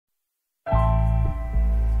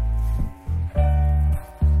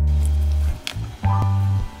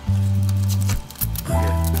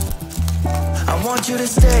want you to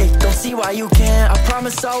stay, don't see why you can't. I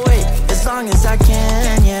promise I'll wait as long as I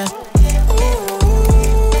can, yeah.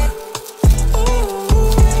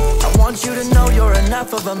 I want you to know you're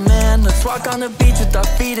enough of a man. Let's walk on the beach with our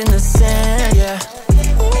feet in the sand, yeah.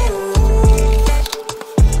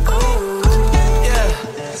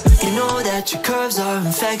 You know that your curves are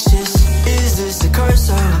infectious. Is this a curse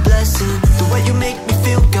or a blessing? The way you make me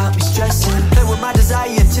feel got me stressing. Play with my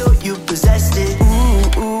desire until you possessed it.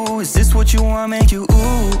 Ooh, ooh, is this what you want? Make you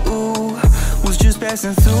ooh, ooh. Was just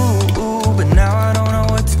passing through, ooh, but now I don't know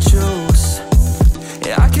what to choose.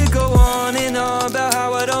 Yeah, I could go on and on about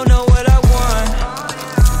how I don't know what I want,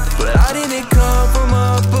 but I didn't come from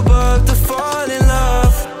up above to fall in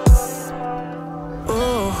love.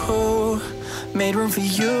 Ooh, made room for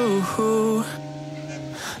you.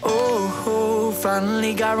 Ooh,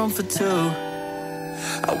 finally got room for two.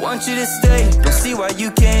 I want you to stay, don't see why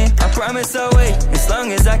you can't. I promise I'll wait as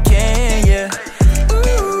long as I can, yeah.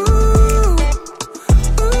 Ooh,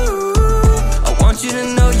 I want you to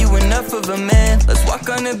know you enough of a man. Let's walk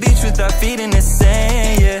on the beach with our feet in the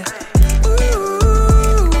sand, yeah.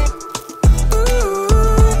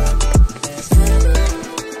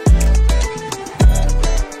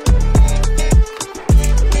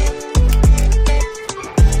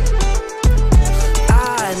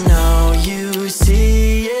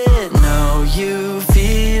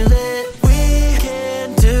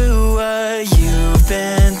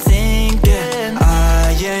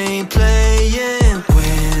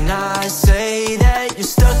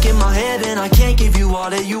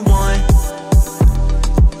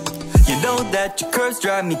 Your curves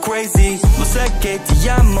drive me crazy. Lo sé que te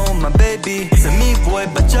llamo, my baby. Se mi voy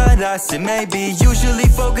bacharase, maybe. Usually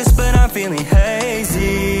focused, but I'm feeling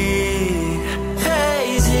hazy.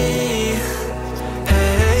 Hazy,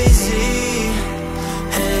 hazy,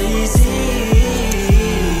 hazy.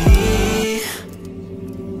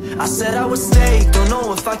 I said I would stay, don't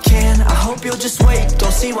know if I can. I hope you'll just wait,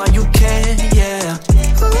 don't see why you can't, yeah.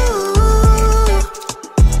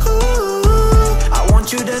 I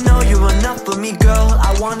want you to know you're enough for me, girl.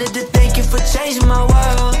 I wanted to thank you for changing my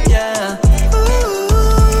world, yeah.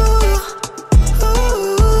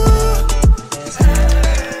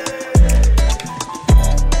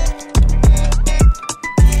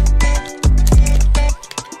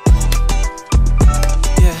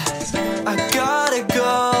 Yeah, I gotta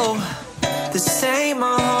go. This ain't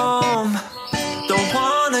my home. Don't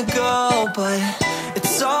wanna go, but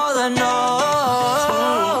it's all I know.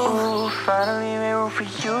 Finally made room for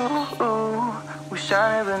you. Wish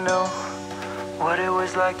I never knew what it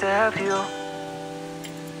was like to have you.